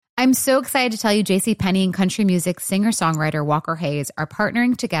I'm so excited to tell you JCPenney and country music singer-songwriter Walker Hayes are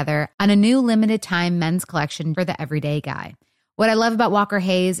partnering together on a new limited-time men's collection for the everyday guy. What I love about Walker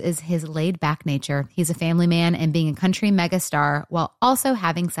Hayes is his laid-back nature. He's a family man, and being a country megastar while also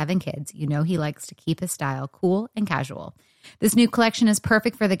having 7 kids, you know he likes to keep his style cool and casual. This new collection is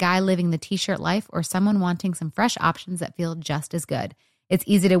perfect for the guy living the t-shirt life or someone wanting some fresh options that feel just as good. It's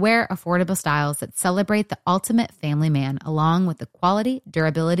easy to wear, affordable styles that celebrate the ultimate family man, along with the quality,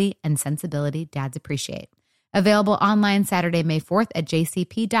 durability, and sensibility dads appreciate. Available online Saturday, May 4th at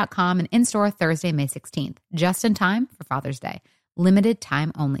jcp.com and in-store Thursday, May 16th. Just in time for Father's Day. Limited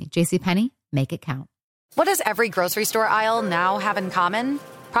time only. JCPenney, make it count. What does every grocery store aisle now have in common?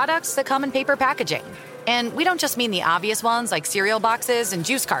 Products that come in paper packaging. And we don't just mean the obvious ones like cereal boxes and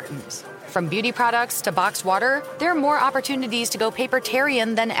juice cartons. From beauty products to boxed water, there are more opportunities to go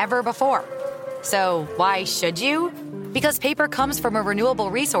papertarian than ever before. So why should you? Because paper comes from a renewable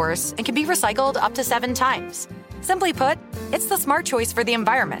resource and can be recycled up to 7 times. Simply put, it's the smart choice for the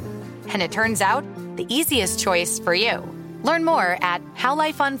environment. And it turns out, the easiest choice for you. Learn more at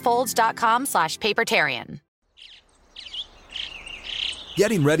howlifeunfolds.com/papertarian.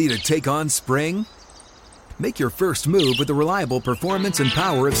 Getting ready to take on spring? Make your first move with the reliable performance and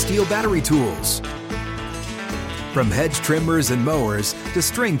power of Steel battery tools. From hedge trimmers and mowers to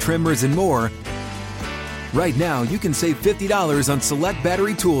string trimmers and more, right now you can save $50 on select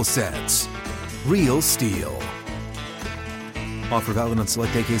battery tool sets. Real Steel. Offer valid on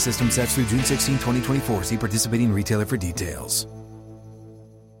select AK system sets through June 16, 2024. See participating retailer for details.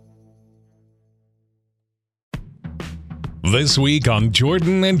 This week on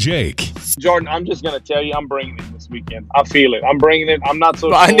Jordan and Jake. Jordan, I'm just going to tell you, I'm bringing it this weekend. I feel it. I'm bringing it. I'm not so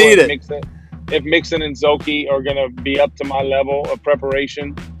sure I need if Mixon and Zoki are going to be up to my level of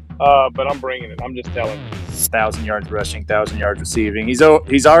preparation, but I'm bringing it. I'm just telling you. 1,000 yards rushing, 1,000 yards receiving. He's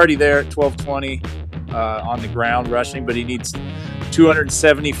already there at 1,220 on the ground rushing, but he needs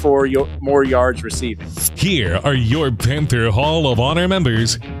 274 more yards receiving. Here are your Panther Hall of Honor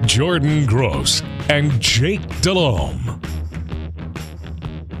members, Jordan Gross and Jake Delhomme.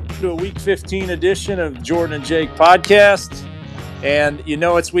 To a Week 15 edition of Jordan and Jake podcast. And you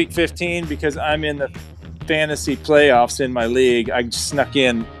know it's Week 15 because I'm in the fantasy playoffs in my league. I snuck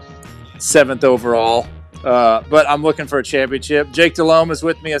in 7th overall. But I'm looking for a championship. Jake Delhomme is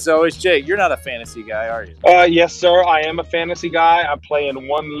with me as always. Jake, you're not a fantasy guy, are you? Yes, sir. I am a fantasy guy. I play in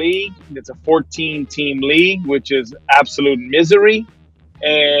one league. It's a 14-team league, which is absolute misery.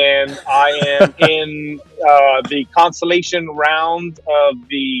 And I am in the consolation round of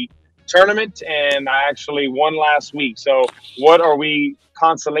the tournament, and I actually won last week. So what are we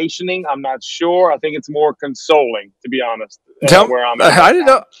consolationing? I'm not sure. I think it's more consoling, to be honest, where I'm at. I didn't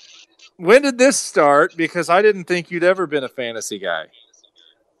know. When did this start? Because I didn't think you'd ever been a fantasy guy.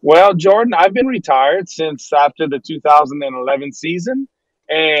 Well, Jordan, I've been retired since after the 2011 season,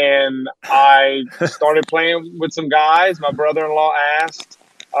 and I started playing with some guys. My brother-in-law asked,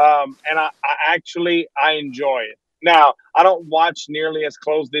 and I enjoy it. Now, I don't watch nearly as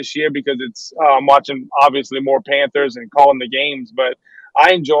close this year because it's I'm watching obviously more Panthers and calling the games, but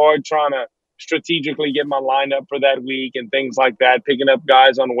I enjoyed trying to strategically get my lineup for that week and things like that, picking up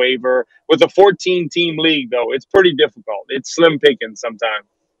guys on waiver. With a 14-team league, though, it's pretty difficult. It's slim picking sometimes.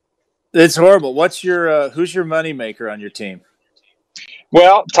 It's horrible. What's your who's your money maker on your team?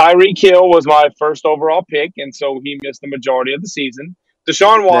 Well, Tyreek Hill was my first overall pick, and so he missed the majority of the season.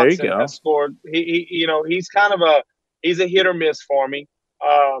 Deshaun Watson has scored. He's kind of he's a hit or miss for me.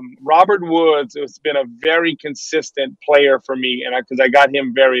 Robert Woods has been a very consistent player for me, and because I got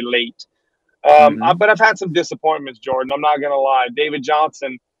him very late. But I've had some disappointments, Jordan. I'm not going to lie. David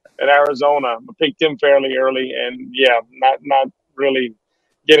Johnson at Arizona, I picked him fairly early, and not really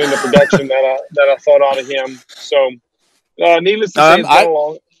getting the production that I thought out of him. So, needless to say, it's been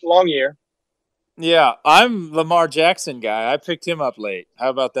a long year. Yeah, I'm Lamar Jackson guy. I picked him up late. How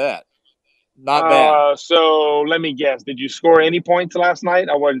about that? Not bad. So let me guess. Did you score any points last night?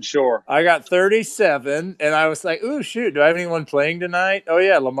 I wasn't sure. I got 37, and I was like, ooh, shoot, do I have anyone playing tonight? Oh,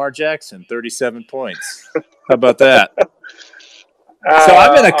 yeah, Lamar Jackson, 37 points. How about that? So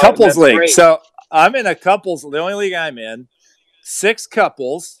I'm in a couples league. Great. So I'm in a couples. The only league I'm in, 6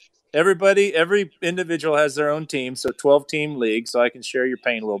 couples. Every individual has their own team, so 12-team league, so I can share your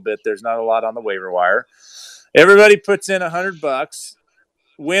pain a little bit. There's not a lot on the waiver wire. Everybody puts in $100.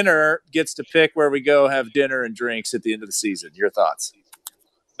 Winner gets to pick where we go have dinner and drinks at the end of the season. Your thoughts?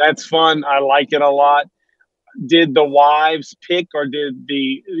 That's fun. I like it a lot. Did the wives pick, or did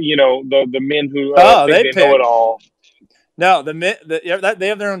the men who they know it all? No, the men they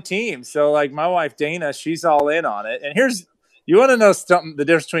have their own team. So like my wife Dana, she's all in on it. And You want to know something? The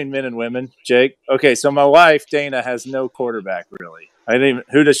difference between men and women, Jake? Okay, so my wife Dana has no quarterback really.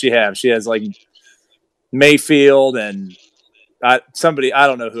 Who does she have? She has like Mayfield and somebody. I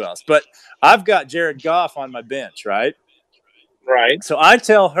don't know who else, but I've got Jared Goff on my bench, right? Right. So I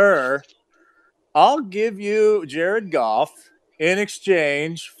tell her, I'll give you Jared Goff in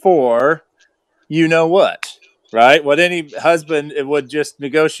exchange for you know what, right? What any husband would just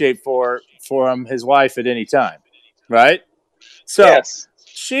negotiate for his wife at any time, right? So yes.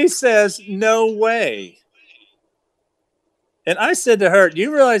 She says, no way. And I said to her, do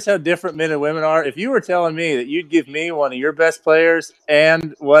you realize how different men and women are? If you were telling me that you'd give me one of your best players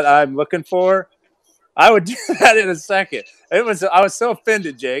and what I'm looking for, I would do that in a second. I was so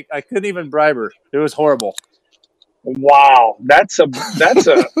offended, Jake. I couldn't even bribe her. It was horrible. Wow, that's a low blow,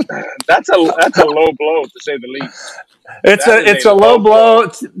 to say the least. It's a low blow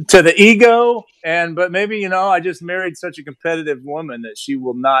to the ego, but maybe I just married such a competitive woman that she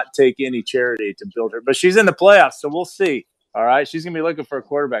will not take any charity to build her. But she's in the playoffs, so we'll see. All right, she's gonna be looking for a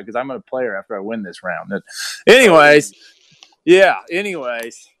quarterback because I'm gonna play her after I win this round. Anyways,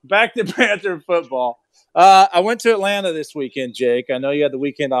 back to Panther football. I went to Atlanta this weekend, Jake. I know you had the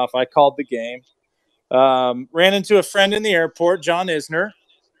weekend off. I called the game. Ran into a friend in the airport, John Isner,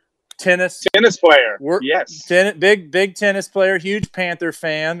 tennis player. Yes, big tennis player, huge Panther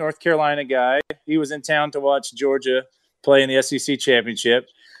fan, North Carolina guy. He was in town to watch Georgia play in the SEC championship.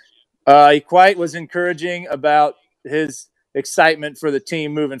 He quite was encouraging about his excitement for the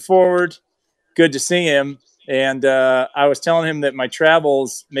team moving forward. Good to see him. And I was telling him that my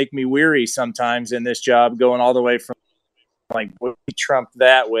travels make me weary sometimes in this job, going all the way from like what we trumped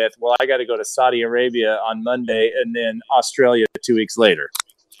that with. Well, I got to go to Saudi Arabia on Monday and then Australia 2 weeks later.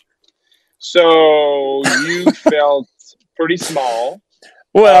 So you felt pretty small.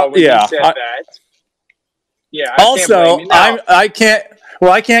 Well, when you said that. Yeah.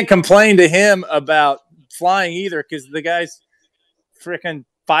 I can't complain to him about flying either because the guy's freaking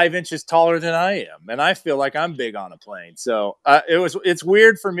 5 inches taller than I am, and I feel like I'm big on a plane. So it's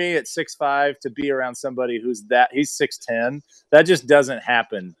weird for me at 6'5" to be around somebody he's 6'10". That just doesn't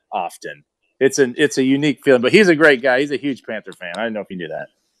happen often. It's a unique feeling, but he's a great guy. He's a huge Panther fan. I don't know if you knew that.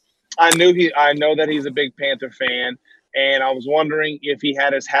 I know that he's a big Panther fan, and I was wondering if he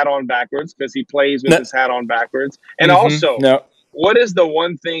had his hat on backwards because he plays with his hat on backwards. And also, what is the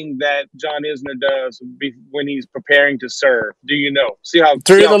one thing that John Isner does when he's preparing to serve? Do you know?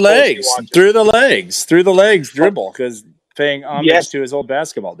 Through the legs, dribble, because paying homage to his old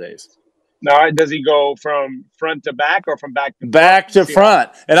basketball days. Now, does he go from front to back or from back to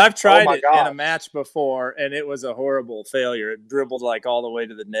front? And I've tried it in a match before, and it was a horrible failure. It dribbled like all the way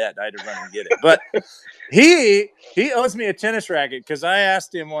to the net. I had to run and get it. But he owes me a tennis racket because I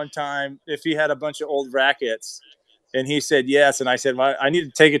asked him one time if he had a bunch of old rackets. And he said yes. And I said, well, I need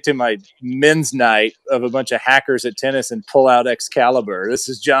to take it to my men's night of a bunch of hackers at tennis and pull out Excalibur. This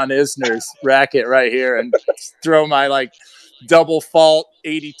is John Isner's racket right here and throw my like double fault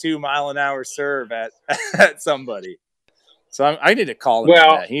 82 mile an hour serve at somebody. So I need to call him.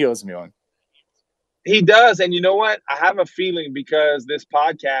 Well, he owes me one. He does. And you know what? I have a feeling because this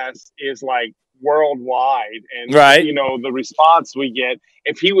podcast is like worldwide and the response we get,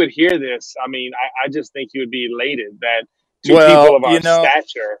 if he would hear this, I mean, I just think he would be elated that two people of our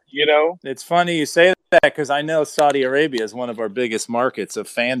stature, It's funny you say that because I know Saudi Arabia is one of our biggest markets of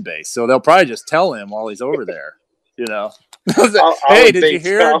fan base. So they'll probably just tell him while he's over there, Hey, did you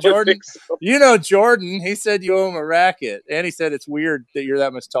hear Jordan? So. Jordan, he said you owe him a racket. And he said it's weird that you're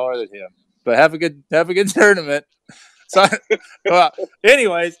that much taller than him. But have a good tournament. So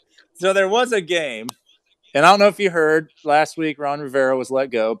anyways, so there was a game, and I don't know if you heard, last week Ron Rivera was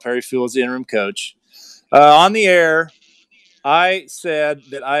let go. Perry Fewell was the interim coach. On the air, I said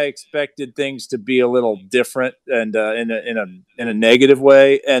that I expected things to be a little different and in a negative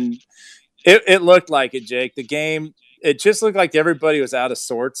way, and it looked like it, Jake. The game, it just looked like everybody was out of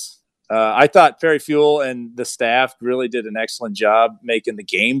sorts. I thought Perry Fewell and the staff really did an excellent job making the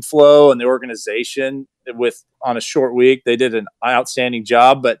game flow, and the organization on a short week. They did an outstanding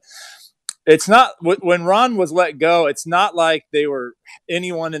job, but it's not when Ron was let go. It's not like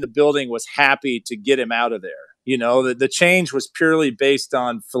anyone in the building was happy to get him out of there. The change was purely based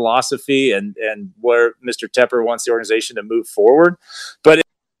on philosophy and where Mr. Tepper wants the organization to move forward. But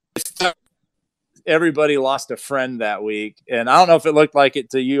everybody lost a friend that week. And I don't know if it looked like it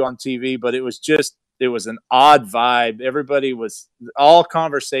to you on TV, but it was an odd vibe. All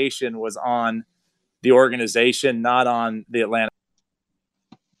conversation was on the organization, not on the Atlanta.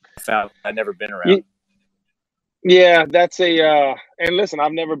 I'd never been around. Yeah, that's and listen,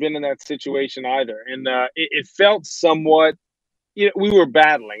 I've never been in that situation either. And it felt somewhat we were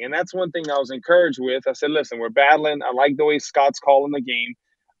battling, and that's one thing I was encouraged with. I said, listen, we're battling. I like the way Scott's calling the game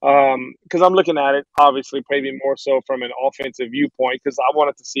because I'm looking at it, obviously, maybe more so from an offensive viewpoint because I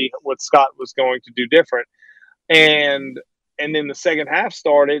wanted to see what Scott was going to do different. And then the second half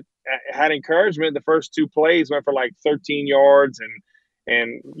started, had encouragement. The first 2 plays went for like 13 yards and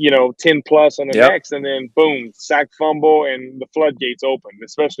 10 plus on the next, and then boom, sack, fumble, and the floodgates opened,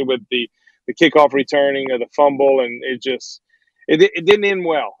 especially with the kickoff returning or the fumble, and it didn't end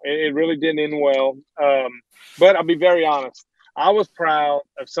well. It really didn't end well. But I'll be very honest. I was proud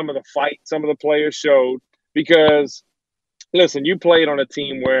of some of the fight some of the players showed because, listen, you played on a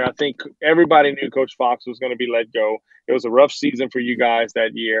team where I think everybody knew Coach Fox was going to be let go. It was a rough season for you guys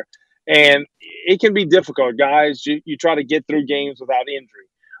that year. And it can be difficult, guys. You try to get through games without injury.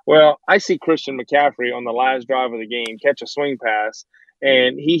 Well, I see Christian McCaffrey on the last drive of the game catch a swing pass,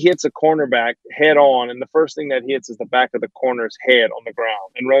 and he hits a cornerback head on, and the first thing that hits is the back of the corner's head on the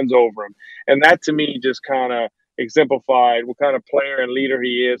ground and runs over him. And that, to me, just kind of exemplified what kind of player and leader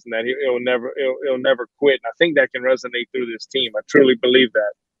he is, and that he'll never quit. And I think that can resonate through this team. I truly believe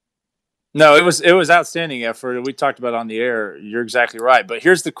that. No, it was outstanding effort. We talked about it on the air. You're exactly right. But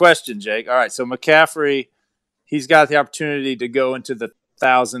here's the question, Jake. All right, so McCaffrey, he's got the opportunity to go into the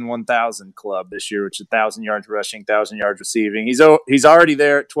 1,000 club this year, which is 1,000 yards rushing, 1,000 yards receiving. He's already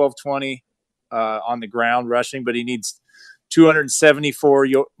there at 1,220 on the ground rushing, but he needs 274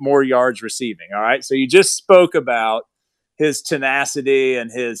 more yards receiving. All right, so you just spoke about his tenacity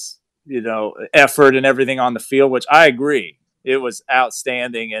and his effort and everything on the field, which I agree. It was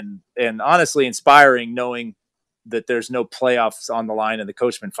outstanding and honestly inspiring knowing that there's no playoffs on the line and the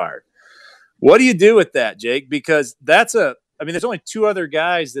coach been fired. What do you do with that, Jake? Because there's only 2 other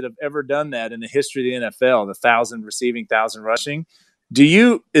guys that have ever done that in the history of the NFL, the 1,000 receiving, 1,000 rushing.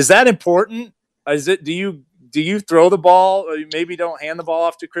 Is that important? Do you throw the ball? Or maybe don't hand the ball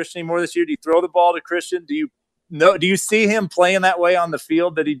off to Christian anymore this year. Do you throw the ball to Christian? Do you see him playing that way on the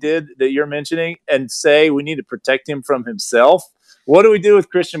field that he did that you're mentioning and say we need to protect him from himself? What do we do with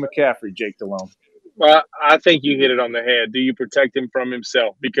Christian McCaffrey, Jake Delhomme? Well, I think you hit it on the head. Do you protect him from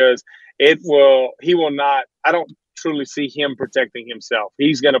himself? Because he will not. I don't truly see him protecting himself.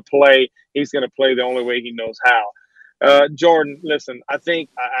 He's going to play. He's going to play the only way he knows how. Jordan, listen, I think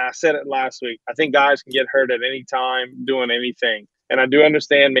I said it last week. I think guys can get hurt at any time doing anything. And I do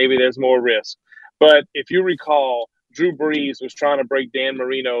understand maybe there's more risk. But if you recall, Drew Brees was trying to break Dan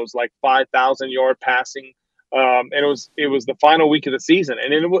Marino's 5,000-yard passing, and it was the final week of the season,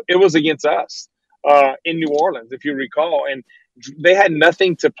 and it was against us in New Orleans, if you recall, and they had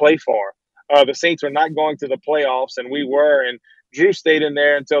nothing to play for. The Saints were not going to the playoffs, and we were, and Drew stayed in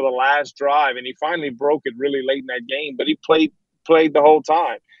there until the last drive, and he finally broke it really late in that game, but he played the whole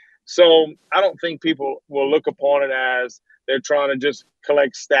time. So I don't think people will look upon it as they're trying to just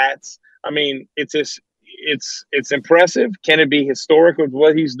collect stats. I mean, it's impressive. Can it be historic with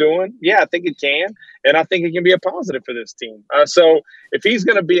what he's doing? Yeah, I think it can, and I think it can be a positive for this team. So if he's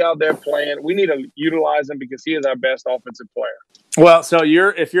going to be out there playing, we need to utilize him because he is our best offensive player. Well, so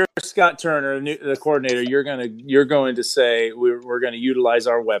if you're Scott Turner, the coordinator, you're going to say we're going to utilize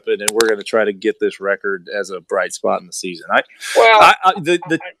our weapon and we're going to try to get this record as a bright spot in the season.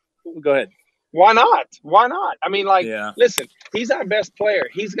 Go ahead. Why not? Why not? I mean, Listen, he's our best player.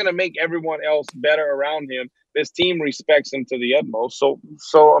 He's going to make everyone else better around him. This team respects him to the utmost.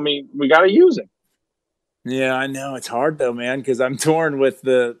 So I mean, we got to use him. Yeah, I know. It's hard, though, man, because I'm torn with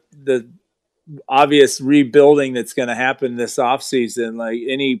the obvious rebuilding that's going to happen this offseason. Like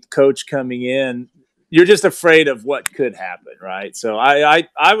any coach coming in, you're just afraid of what could happen, right? So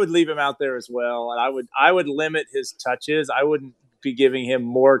I would leave him out there as well, and I would limit his touches. I wouldn't be giving him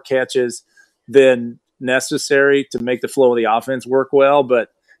more catches than necessary to make the flow of the offense work well, but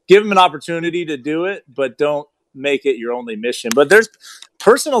give him an opportunity to do it, but don't make it your only mission. But there's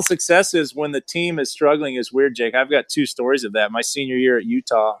personal successes when the team is struggling is weird, Jake. I've got 2 stories of that. My senior year at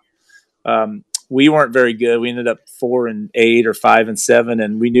Utah, we weren't very good. We ended up 4-8 or 5-7,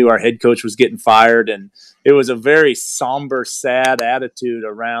 and we knew our head coach was getting fired, and it was a very somber, sad attitude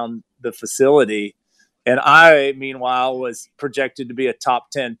around the facility. And I, meanwhile, was projected to be a top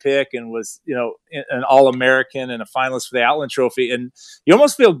 10 pick and was, an All-American and a finalist for the Outland Trophy. And you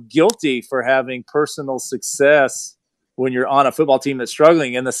almost feel guilty for having personal success when you're on a football team that's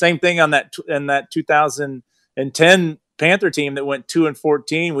struggling. And the same thing in that 2010 Panther team that went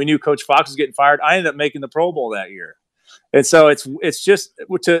 2-14. We knew Coach Fox was getting fired. I ended up making the Pro Bowl that year. And so it's just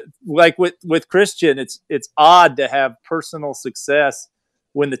with Christian, it's odd to have personal success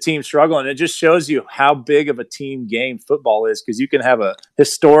when the team's struggling. It just shows you how big of a team game football is, because you can have a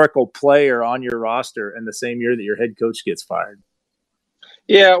historical player on your roster in the same year that your head coach gets fired.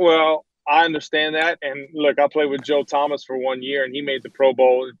 Yeah, well, I understand that. And look, I played with Joe Thomas for 1 year, and he made the Pro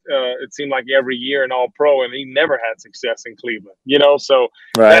Bowl. It seemed like every year in All Pro, and he never had success in Cleveland. So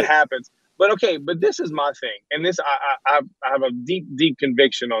that Right. happens. But okay, but this is my thing, and this I have a deep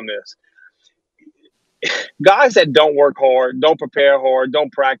conviction on this. Guys that don't work hard, don't prepare hard,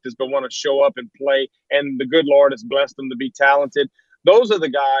 don't practice, but want to show up and play, and the good Lord has blessed them to be talented. Those are the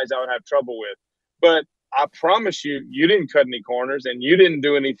guys I would have trouble with. But I promise you, you didn't cut any corners, and you didn't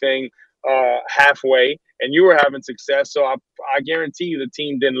do anything halfway, and you were having success. So I guarantee you, the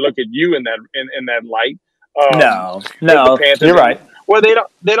team didn't look at you in that light. No, the Panthers, you're right. Well,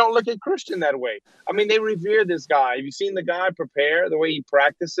 they don't look at Christian that way. I mean, they revere this guy. Have you seen the guy prepare, the way he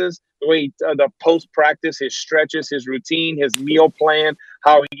practices, the way the post practice, his stretches, his routine, his meal plan,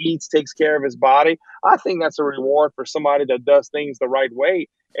 how he eats, takes care of his body? I think that's a reward for somebody that does things the right way.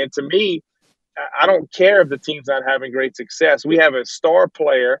 And to me, I don't care if the team's not having great success. We have a star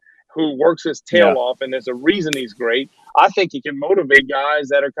player who works his tail off, and there's a reason he's great. I think he can motivate guys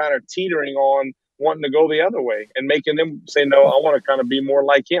that are kind of teetering on wanting to go the other way and making them say, no, I want to kind of be more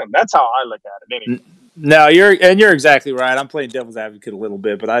like him. That's how I look at it anyway. No, you're exactly right. I'm playing devil's advocate a little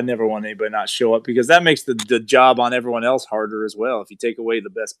bit, but I never want anybody not show up because that makes the job on everyone else harder as well. If you take away the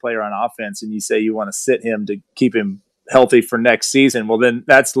best player on offense and you say you want to sit him to keep him healthy for next season, well, then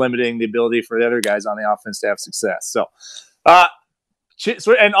that's limiting the ability for the other guys on the offense to have success. So,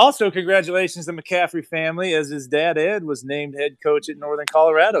 and also congratulations to McCaffrey family, as his dad Ed was named head coach at Northern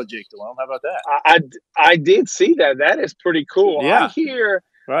Colorado. Jake Delhomme, how about that? I did see that. That is pretty cool. Yeah.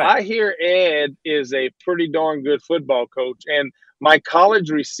 I hear Ed is a pretty darn good football coach, and my college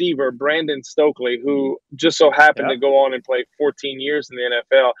receiver Brandon Stokely, who just so happened to go on and play 14 years in the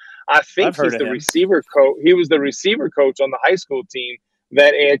NFL, I think he's the receiver coach. He was the receiver coach on the high school team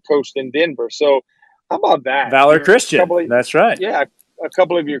that Ed coached in Denver. So how about that? Valor Christian. That's right. Yeah. A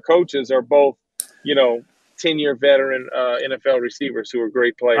couple of your coaches are both, 10-year veteran NFL receivers who are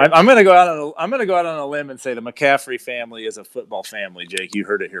great players. I'm going to go out on a limb and say the McCaffrey family is a football family. Jake, you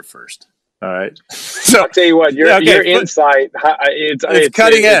heard it here first. All right. So I'll tell you what, your insight, it's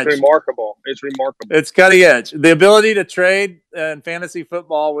cutting edge. It's remarkable. It's remarkable. It's cutting edge. The ability to trade in fantasy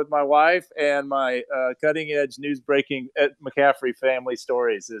football with my wife and my cutting edge news breaking at McCaffrey family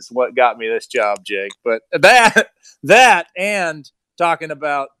stories is what got me this job, Jake. But that and talking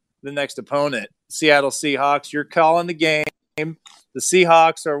about the next opponent, Seattle Seahawks. You're calling the game. The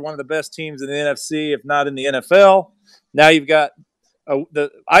Seahawks are one of the best teams in the NFC, if not in the NFL. Now you've got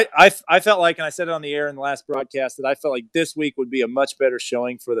I felt like, and I said it on the air in the last broadcast, that I felt like this week would be a much better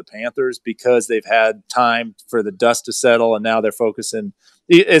showing for the Panthers because they've had time for the dust to settle, and now they're focusing.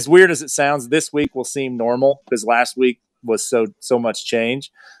 As weird as it sounds, this week will seem normal because last week was so much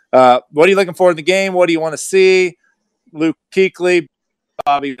change. What are you looking for in the game? What do you want to see? Luke Kuechly,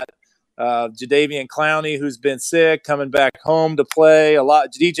 Bobby, Jadeveon Clowney, who's been sick, coming back home to play a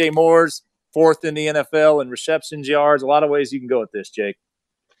lot. DJ Moore's fourth in the NFL in receptions yards. A lot of ways you can go with this, Jake.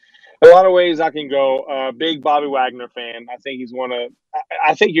 A lot of ways I can go. Big Bobby Wagner fan. I think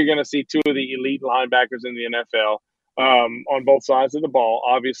I think you're going to see two of the elite linebackers in the NFL on both sides of the ball.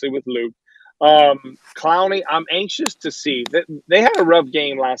 Obviously with Luke. Clowney, I'm anxious to see that they had a rough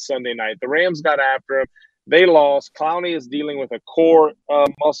game last Sunday night. The Rams got after him. They lost. Clowney is dealing with a core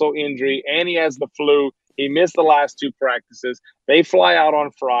muscle injury, and he has the flu. He missed the last two practices. They fly out on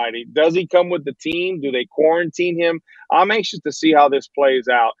Friday. Does he come with the team? Do they quarantine him? I'm anxious to see how this plays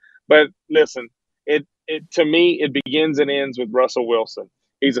out. But listen, it to me, it begins and ends with Russell Wilson.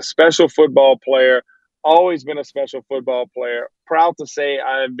 He's a special football player, always been a special football player. Proud to say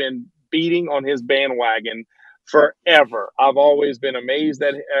I've been beating on his bandwagon forever. I've always been amazed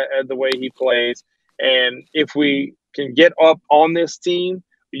at the way he plays. And if we can get up on this team,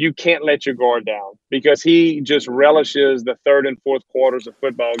 you can't let your guard down because he just relishes the third and fourth quarters of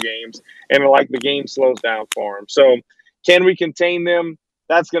football games, and like the game slows down for him. So can we contain them?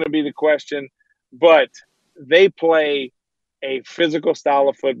 That's going to be the question. But they play a physical style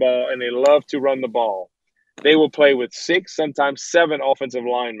of football, and they love to run the ball. They will play with 6, sometimes 7 offensive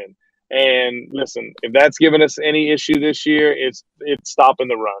linemen. And listen, if that's given us any issue this year, it's stopping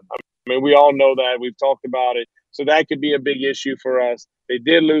the run. I mean, we all know that. We've talked about it. So that could be a big issue for us. They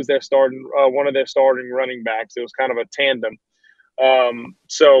did lose their one of their starting running backs. It was kind of a tandem.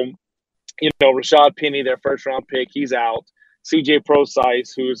 So, Rashad Penny, their first-round pick, he's out. C.J.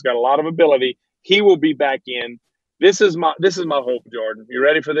 Prosise, who's got a lot of ability, he will be back in. This is my hope, Jordan. You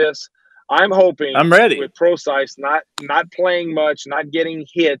ready for this? I'm hoping. I'm ready. With Prosise not playing much, not getting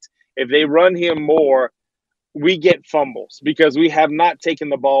hit, if they run him more, we get fumbles because we have not taken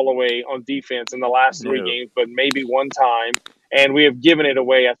the ball away on defense in the last 3 games, but maybe one time. and we have given it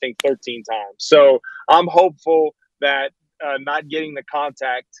away, I think, 13 times. So I'm hopeful that not getting the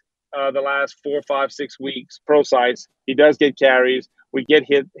contact the last 4, 5, 6 weeks, Prosise, he does get carries. We get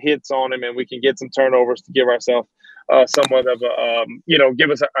hits on him, and we can get some turnovers to give ourselves somewhat of a, give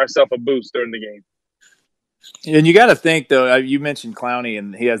ourselves a boost during the game. And you got to think, though, you mentioned Clowney,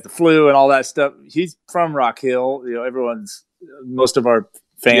 and he has the flu and all that stuff. He's from Rock Hill. Most of our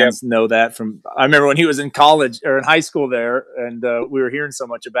fans know that from. I remember when he was in college or in high school there, and we were hearing so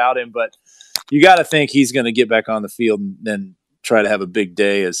much about him. But you got to think he's going to get back on the field and then try to have a big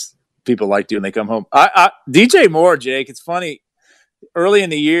day, as people like to when they come home. DJ Moore, Jake, it's funny. Early in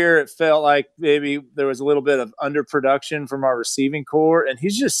the year, it felt like maybe there was a little bit of underproduction from our receiving core, and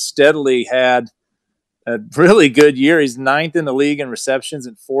he's just steadily had a really good year. He's 9th in the league in receptions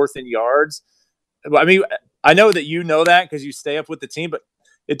and 4th in yards. I mean, I know that you know that because you stay up with the team, but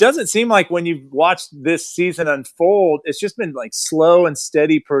it doesn't seem like when you've watched this season unfold, it's just been like slow and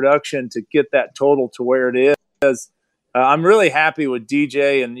steady production to get that total to where it is. I'm really happy with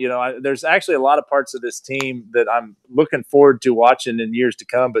DJ, and there's actually a lot of parts of this team that I'm looking forward to watching in years to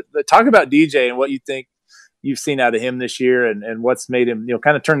come. But talk about DJ and what you think you've seen out of him this year, and what's made him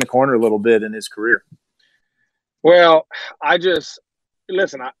kind of turn the corner a little bit in his career. Well,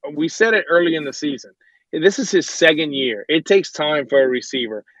 we said it early in the season. This is his 2nd year. It takes time for a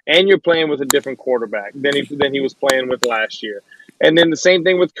receiver, and you're playing with a different quarterback than he was playing with last year. And then the same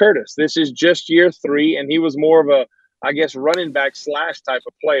thing with Curtis. This is just year 3, and he was more of a, I guess, running back / type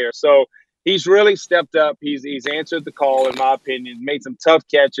of player. So he's really stepped up. He's answered the call, in my opinion, made some tough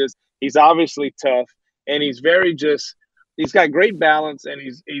catches. He's obviously tough, and he's he's got great balance, and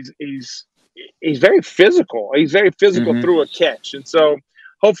he's very physical. He's very physical through a catch. And so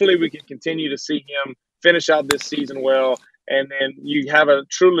hopefully we can continue to see him finish out this season well, and then you have a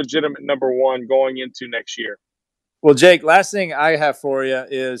true legitimate number 1 going into next year. Well, Jake, last thing I have for you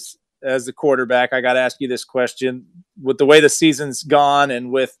is, as the quarterback, I got to ask you this question. With the way the season's gone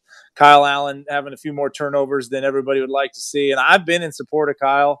and with Kyle Allen having a few more turnovers than everybody would like to see, and I've been in support of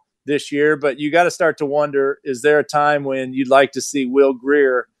Kyle this year, but you got to start to wonder, is there a time when you'd like to see Will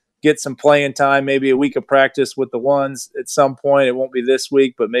Grier get some playing time, maybe a week of practice with the ones at some point? It won't be this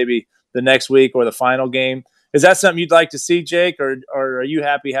week, but maybe the next week or the final game. Is that something you'd like to see, Jake, or are you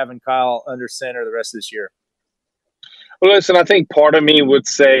happy having Kyle under center the rest of this year? Well, listen, I think part of me would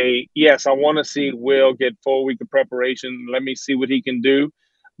say, yes, I want to see Will get full week of preparation. Let me see what he can do.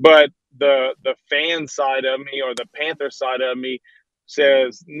 But the fan side of me, or the Panther side of me,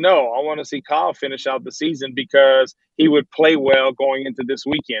 says, no, I want to see Kyle finish out the season because he would play well going into this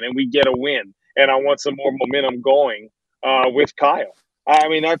weekend and we get a win. And I want some more momentum going with Kyle. I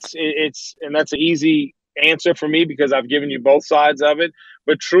mean, that's an easy answer for me because I've given you both sides of it.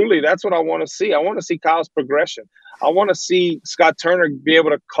 But truly, that's what I want to see. I want to see Kyle's progression. I want to see Scott Turner be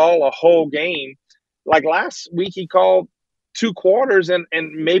able to call a whole game. Like last week, he called 2 quarters and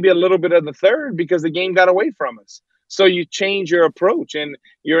maybe a little bit of the third because the game got away from us. So you change your approach and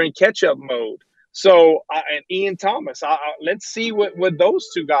you're in catch-up mode. So, and Ian Thomas, let's see what those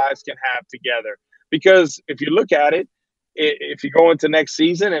 2 guys can have together. Because if you look at it, if you go into next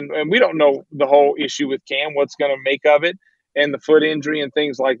season, and we don't know the whole issue with Cam, what's going to make of it, and the foot injury and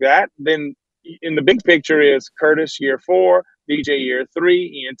things like that, then in the big picture is Curtis year 4, DJ year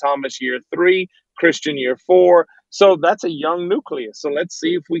 3, Ian Thomas year 3, Christian year 4. So that's a young nucleus. So let's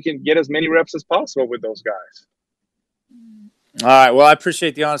see if we can get as many reps as possible with those guys. All right. Well, I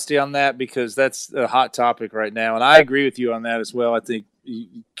appreciate the honesty on that because that's a hot topic right now. And I agree with you on that as well. I think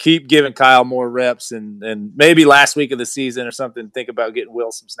you keep giving Kyle more reps and maybe last week of the season or something, think about getting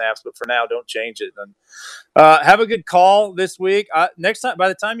Will some snaps. But for now, don't change it. And have a good call this week. Next time, by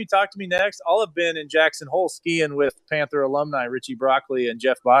the time you talk to me next, I'll have been in Jackson Hole skiing with Panther alumni Richie Broccoli and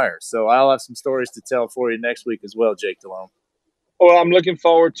Jeff Byers. So I'll have some stories to tell for you next week as well, Jake Delhomme. Well, I'm looking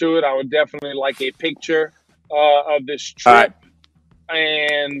forward to it. I would definitely like a picture of this trip. Right.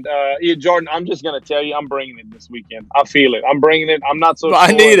 And Jordan, I'm just going to tell you, I'm bringing it this weekend. I feel it. I'm bringing it. I'm not so sure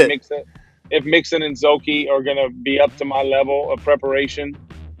I need it. If Mixon and Zoki are going to be up to my level of preparation,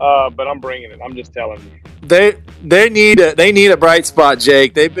 but I'm bringing it. I'm just telling you. They need a bright spot,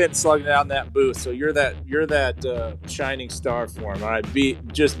 Jake. They've been slugging out in that booth, so you're that shining star for them. All right, be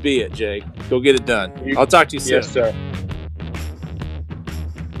it, Jake. Go get it done. I'll talk to you soon. Yes, sir.